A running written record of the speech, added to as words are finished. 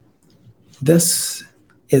This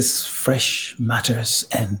is Fresh Matters,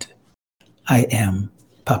 and I am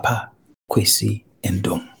Papa Kwesi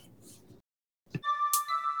Ndong.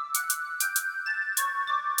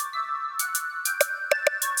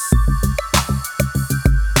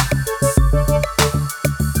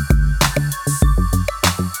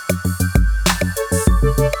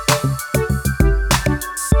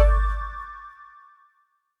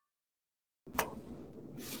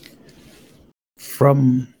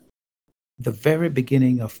 From the very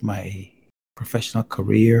beginning of my professional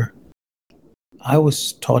career, I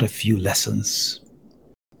was taught a few lessons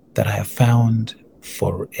that I have found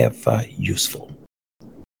forever useful.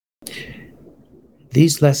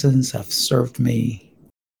 These lessons have served me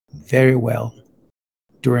very well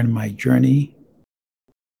during my journey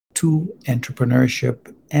to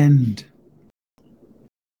entrepreneurship and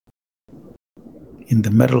in the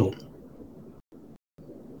middle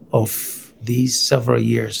of these several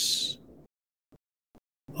years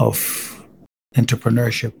of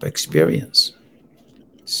entrepreneurship experience,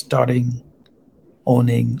 starting,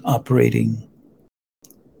 owning, operating,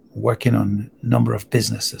 working on a number of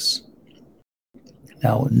businesses.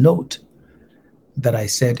 Now, note that I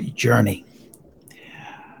said journey.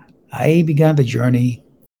 I began the journey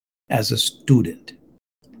as a student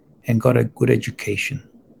and got a good education.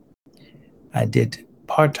 I did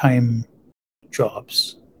part-time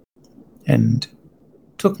jobs and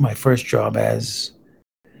took my first job as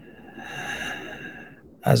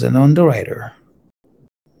an underwriter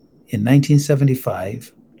in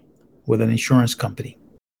 1975 with an insurance company.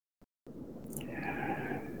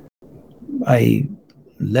 I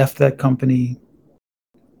left that company,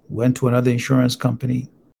 went to another insurance company,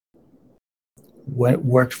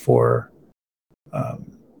 worked for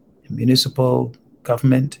municipal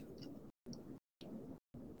government,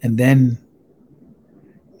 and then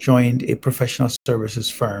joined a professional services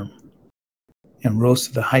firm and rose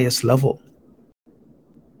to the highest level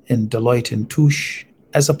in Deloitte and Touche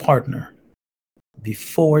as a partner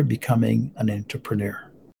before becoming an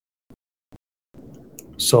entrepreneur.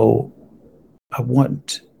 So I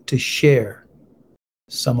want to share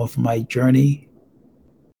some of my journey,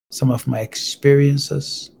 some of my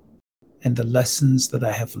experiences, and the lessons that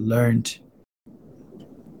I have learned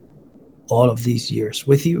all of these years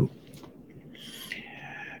with you.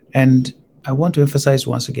 And I want to emphasize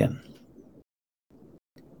once again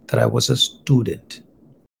that I was a student.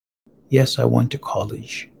 Yes, I went to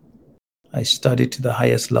college. I studied to the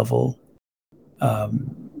highest level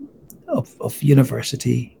of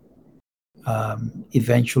university,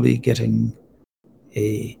 eventually getting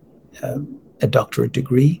a doctorate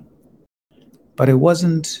degree. But it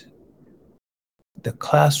wasn't the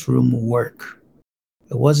classroom work.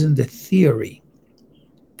 It wasn't the theory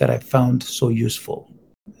that I found so useful.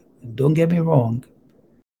 And don't get me wrong,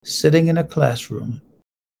 sitting in a classroom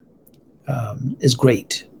is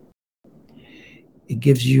great. It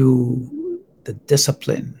gives you the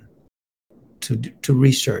discipline to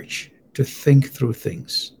research, to think through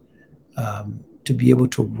things, to be able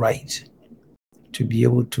to write, to be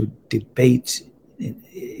able to debate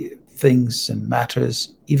things and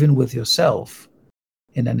matters, even with yourself,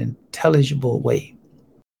 in an intelligible way.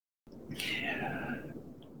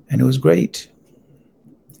 And it was great.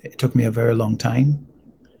 It took me a very long time,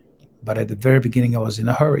 but at the very beginning, I was in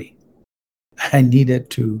a hurry. I needed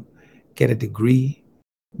to get a degree,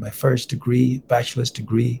 my first degree, bachelor's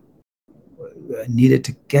degree. I needed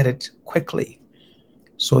to get it quickly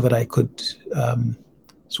so that I could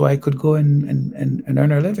go and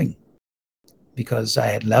earn a living, because I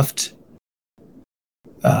had left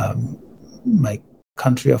my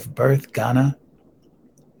country of birth, Ghana,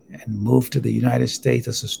 and moved to the United States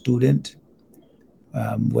as a student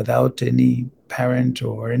without any parent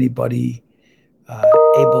or anybody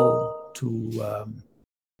able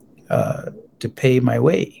to pay my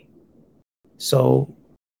way. So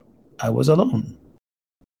I was alone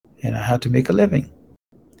and I had to make a living.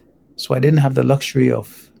 So I didn't have the luxury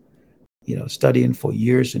of, studying for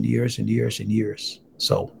years and years and years and years.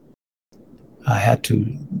 So I had to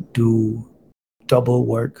do double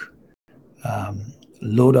work,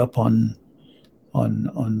 load up on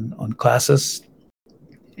classes,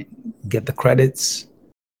 get the credits,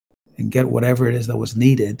 and get whatever it is that was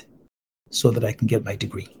needed so that I can get my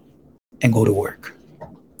degree and go to work.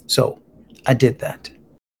 So I did that.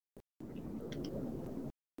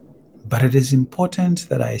 But it is important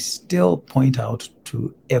that I still point out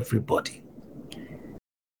to everybody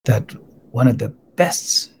that one of the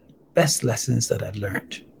best lessons that I've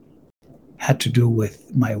learned had to do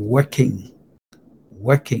with my working,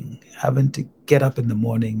 having to get up in the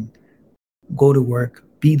morning, go to work,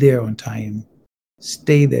 be there on time,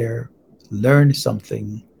 stay there, learn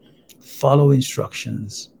something, follow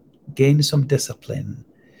instructions, gain some discipline,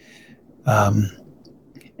 um,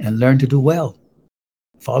 and learn to do well,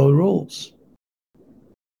 follow rules.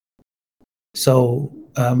 So,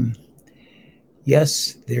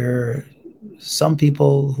 yes, there are some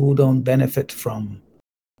people who don't benefit from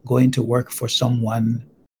going to work for someone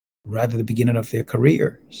right at the beginning of their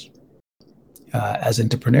careers as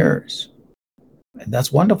entrepreneurs. And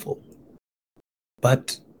that's wonderful.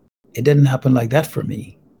 But it didn't happen like that for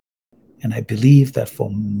me. And I believe that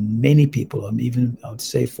for many people, and even I would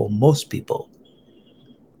say for most people,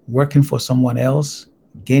 working for someone else,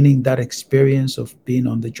 gaining that experience of being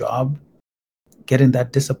on the job, getting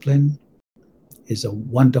that discipline is a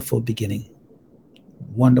wonderful beginning.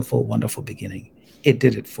 Wonderful, wonderful beginning. It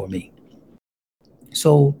did it for me.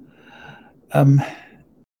 So um,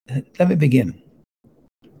 let me begin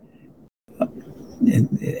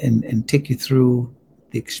and take you through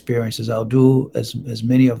the experiences. I'll do as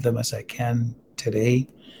many of them as I can today,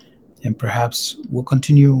 and perhaps we'll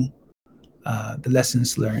continue the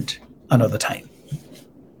lessons learned another time.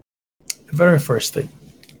 The very first thing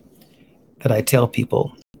that I tell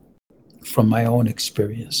people from my own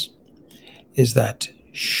experience is that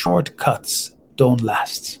shortcuts don't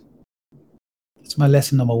last. That's my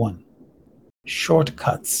lesson number one.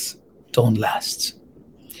 Shortcuts don't last.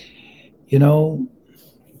 You know,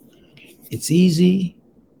 it's easy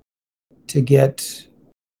to get,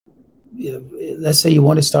 let's say you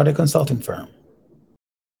want to start a consulting firm,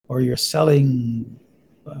 or you're selling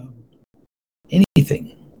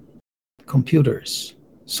anything, computers,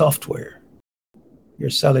 software, you're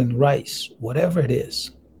selling rice, whatever it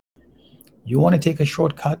is. You want to take a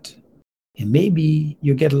shortcut, and maybe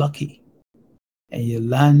you get lucky and you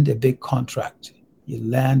land a big contract, you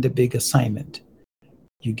land a big assignment,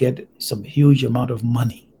 you get some huge amount of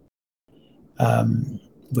money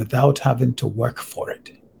without having to work for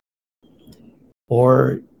it.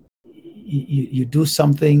 Or you do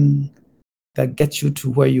something that gets you to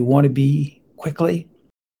where you want to be quickly.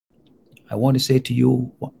 I want to say to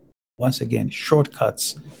you once again,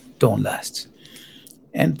 shortcuts don't last.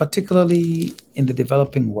 And particularly in the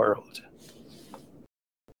developing world.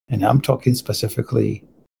 And I'm talking specifically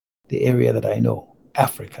the area that I know,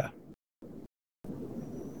 Africa.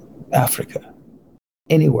 Africa.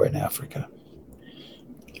 Anywhere in Africa.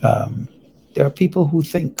 There are people who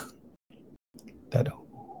think that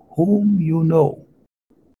whom you know,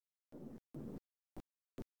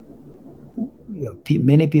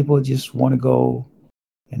 many people just want to go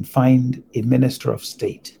and find a minister of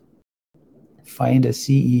state, find a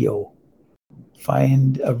CEO,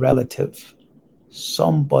 find a relative,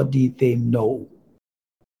 somebody they know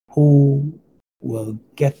who will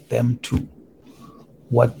get them to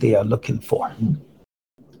what they are looking for,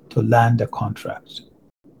 to land a contract,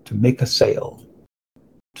 to make a sale,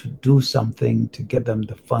 to do something, to get them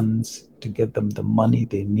the funds, to get them the money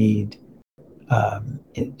they need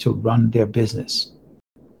to run their business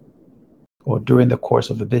or during the course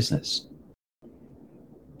of the business.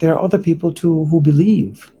 There are other people too who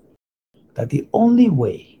believe that the only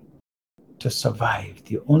way to survive,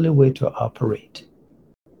 the only way to operate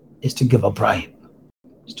is to give a bribe,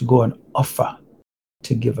 is to go and offer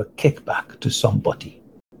to give a kickback to somebody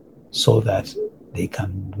so that they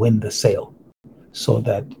can win the sale, so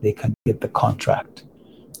that they can get the contract,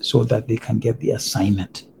 so that they can get the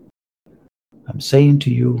assignment. I'm saying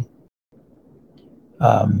to you,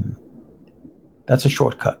 that's a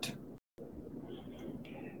shortcut.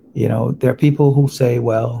 You know, there are people who say,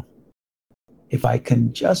 well, if I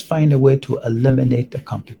can just find a way to eliminate the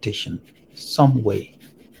competition, some way,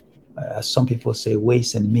 as some people say,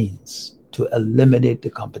 ways and means to eliminate the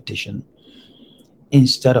competition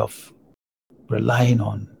instead of relying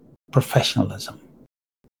on professionalism,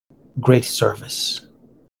 great service,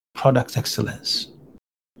 product excellence.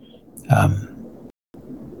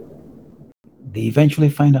 They eventually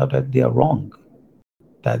find out that they are wrong,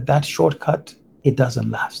 that shortcut, it doesn't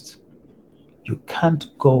last. You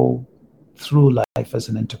can't go through life as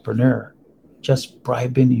an entrepreneur just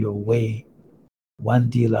bribing your way one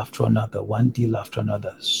deal after another, one deal after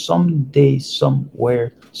another. Someday,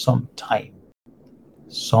 somewhere, sometime,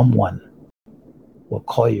 someone will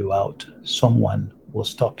call you out, someone will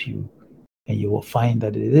stop you, and you will find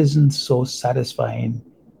that it isn't so satisfying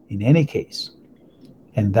in any case,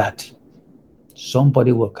 and that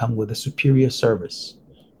somebody will come with a superior service,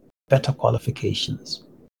 better qualifications,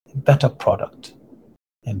 a better product.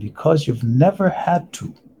 And because you've never had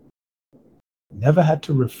to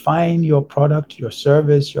refine your product, your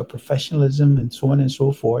service, your professionalism, and so on and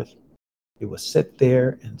so forth, you will sit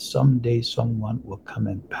there and someday someone will come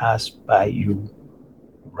and pass by you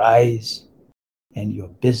rise, and your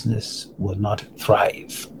business will not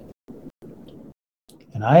thrive.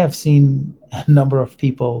 And I have seen a number of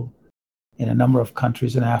people in a number of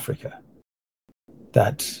countries in Africa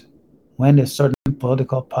that when a certain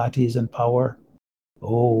political party is in power,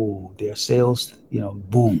 oh, their sales,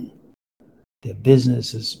 boom. Their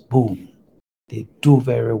businesses boom. They do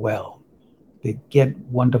very well. They get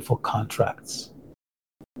wonderful contracts.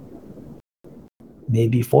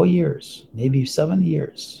 Maybe 4 years, maybe 7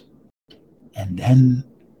 years. And then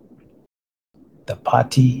the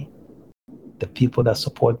party, the people that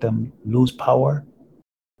support them lose power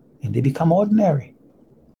and they become ordinary.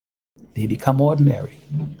 They become ordinary.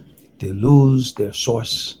 They lose their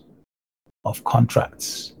source of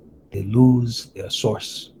contracts. They lose their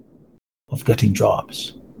source of getting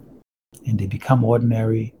jobs. And they become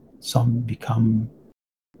ordinary. Some become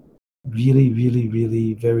really, really,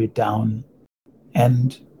 really very down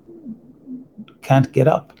and can't get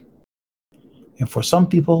up. And for some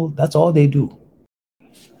people, that's all they do.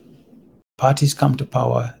 Parties come to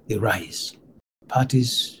power, they rise.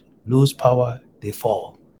 Parties lose power, they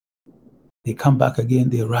fall. They come back again,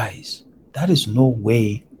 they rise. That is no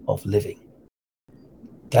way of living.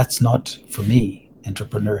 That's not, for me,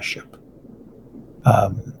 entrepreneurship.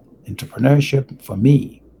 Entrepreneurship, for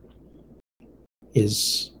me,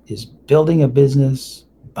 is building a business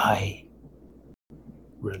by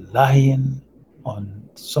relying on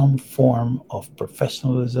some form of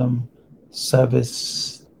professionalism,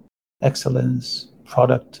 service excellence,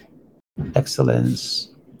 product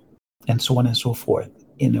excellence, and so on and so forth,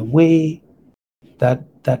 in a way that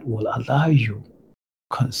will allow you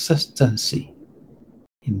consistency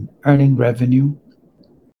in earning revenue,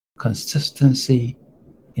 consistency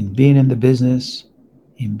in being in the business,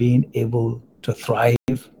 in being able to thrive,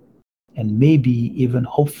 and maybe even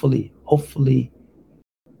hopefully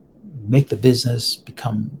make the business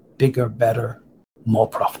become bigger, better, more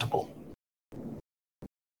profitable.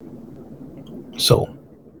 So,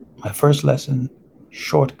 my first lesson,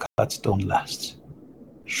 shortcuts don't last.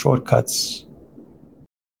 Shortcuts,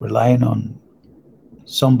 relying on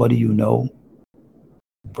somebody you know,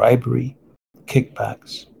 bribery,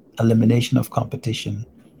 kickbacks, elimination of competition,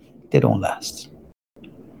 they don't last.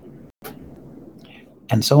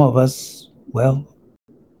 And some of us, well,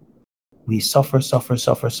 we suffer,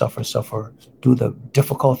 do the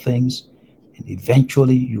difficult things, and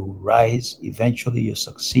eventually you rise, eventually you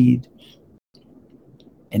succeed.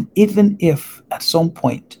 And even if at some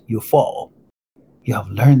point you fall, you have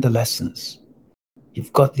learned the lessons,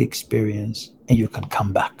 you've got the experience, and you can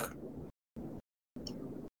come back.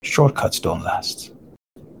 Shortcuts don't last.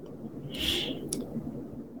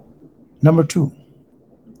 Number 2,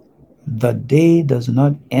 the day does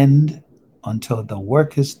not end until the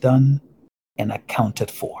work is done and accounted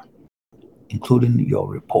for, including your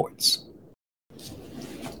reports.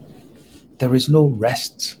 There is no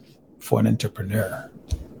rest for an entrepreneur.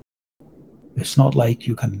 It's not like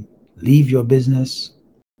you can leave your business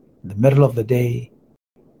in the middle of the day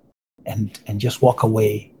and just walk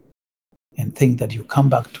away and think that you come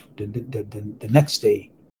back to the next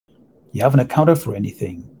day, you haven't accounted for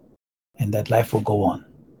anything, and that life will go on.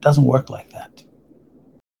 It doesn't work like that.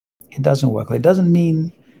 It doesn't work. It doesn't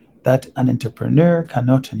mean that an entrepreneur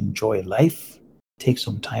cannot enjoy life, take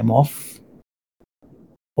some time off,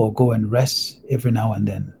 or go and rest every now and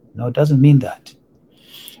then. No, it doesn't mean that.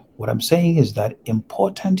 What I'm saying is that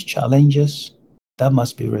important challenges that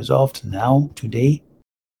must be resolved now, today,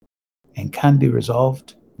 and can be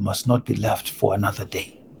resolved must not be left for another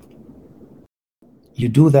day. You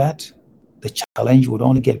do that, the challenge would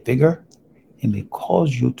only get bigger and may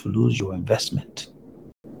cause you to lose your investment.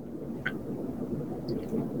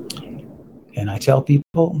 And I tell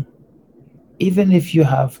people, even if you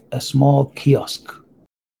have a small kiosk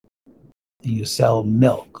and you sell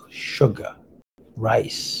milk, sugar,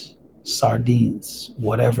 rice, sardines,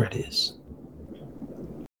 whatever it is,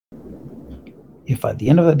 if at the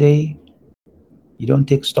end of the day you don't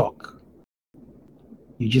take stock,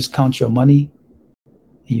 you just count your money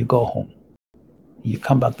and you go home, and you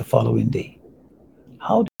come back the following day,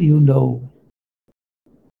 how do you know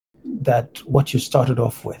that what you started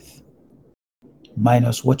off with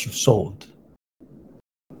minus what you've sold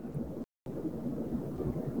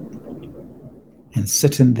and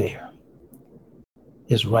sitting there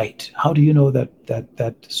is right? How do you know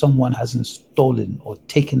that someone hasn't stolen or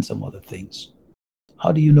taken some other things?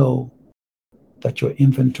 How do you know that your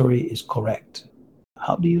inventory is correct?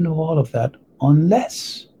 How do you know all of that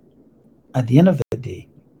unless at the end of the day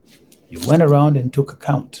you went around and took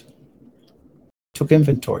account, took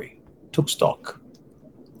inventory, took stock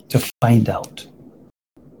to find out?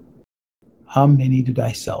 How many did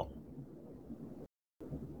I sell?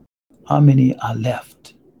 How many are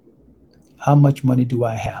left? How much money do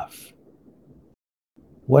I have?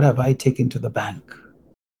 What have I taken to the bank?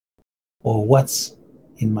 Or what's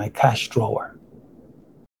in my cash drawer?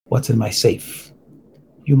 What's in my safe?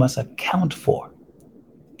 You must account for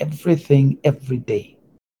everything every day.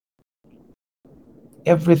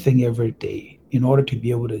 Everything every day in order to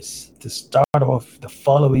be able to start off the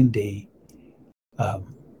following day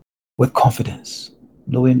um, with confidence,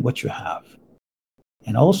 knowing what you have.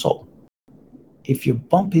 And also, if you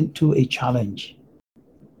bump into a challenge,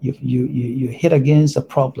 you hit against a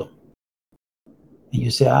problem, and you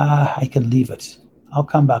say, I can leave it. I'll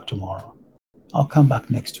come back tomorrow. I'll come back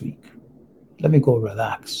next week. Let me go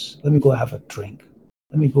relax. Let me go have a drink.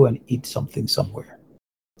 Let me go and eat something somewhere.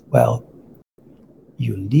 Well,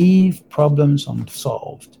 you leave problems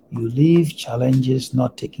unsolved. You leave challenges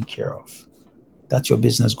not taken care of. That's your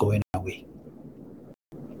business going away.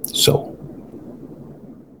 So,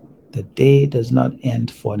 the day does not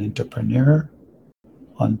end for an entrepreneur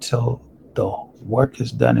until the work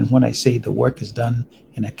is done. And when I say the work is done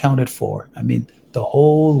and accounted for, I mean the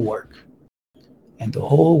whole work. And the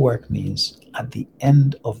whole work means at the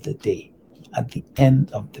end of the day, at the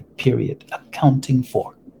end of the period, accounting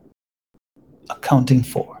for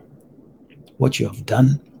what you have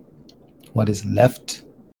done, what is left,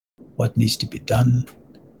 what needs to be done,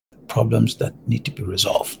 problems that need to be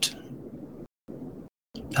resolved.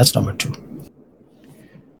 That's number 2.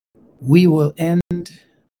 We will end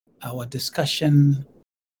our discussion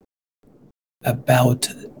about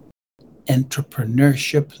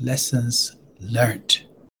entrepreneurship lessons learned.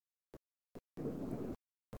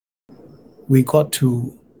 We got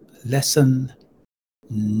to lesson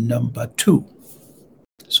number 2.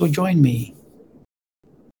 So join me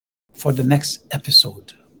for the next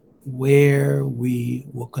episode where we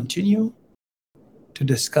will continue to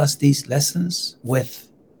discuss these lessons with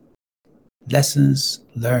lessons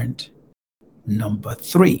learned number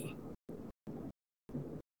 3.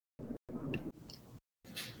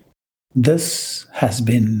 This has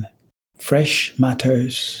been Fresh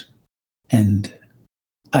Matters, and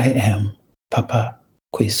I am Papa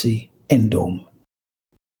Kwesi Endom.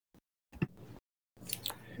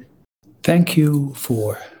 Thank you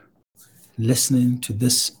for listening to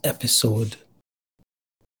this episode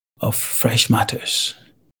of Fresh Matters.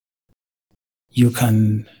 You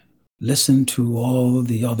can listen to all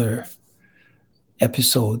the other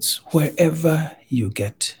episodes wherever you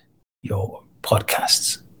get your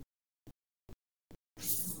podcasts.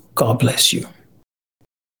 God bless you.